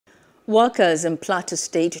Workers in Plateau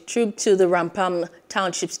State trooped to the Rwang Pam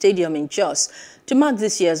Township Stadium in Jos to mark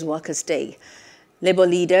this year's Workers' Day. Labour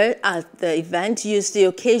leader at the event used the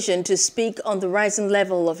occasion to speak on the rising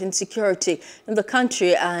level of insecurity in the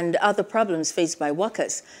country and other problems faced by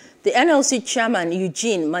workers. The NLC chairman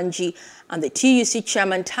Eugene Manji and the TUC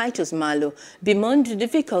chairman Titus Malo bemoaned the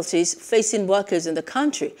difficulties facing workers in the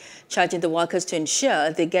country, charging the workers to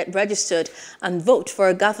ensure they get registered and vote for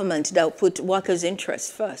a government that will put workers'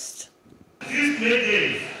 interests first. This May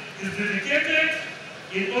Day is dedicated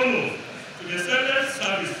in honor to the selfless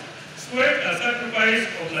service, sweat and sacrifice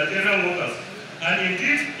of Nigerian workers, and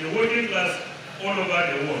indeed the working class all over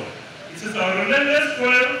the world. It is our relentless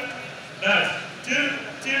toil that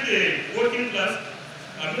till the working class,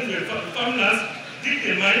 the farmers, dig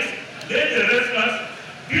the mines, lay the restaurants,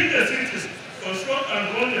 build the cities, construct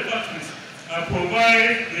and run the factories, and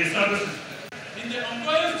provide the services. In the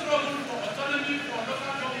ongoing struggle for autonomy for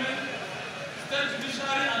local government, state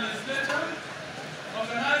judiciary and legislature,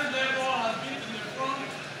 organized labor has been in the front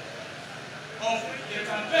of a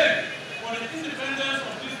campaign for the independence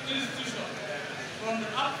of this institution from the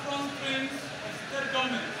upfront strings of state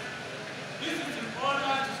government. This is in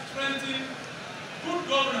order to strengthen good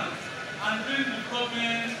governance and bring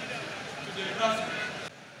development to the grassroots.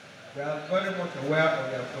 We are very much aware of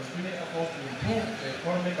their continuing efforts to improve the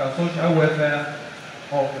economic and social welfare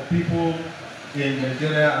of the people in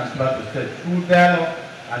Nigeria and Plateau State through dialogue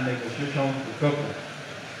and negotiation with government.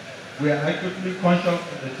 We are acutely conscious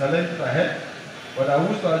of the challenges ahead, but I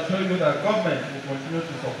wish to assure you that government will continue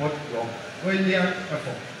to support your valiant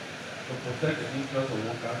effort to protect the interests of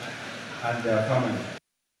workers and their families.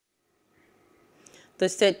 The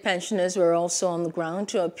state pensioners were also on the ground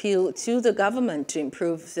to appeal to the government to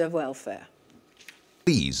improve their welfare.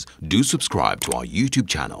 Please do subscribe to our YouTube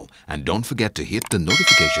channel and don't forget to hit the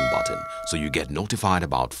notification button so you get notified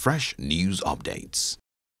about fresh news updates.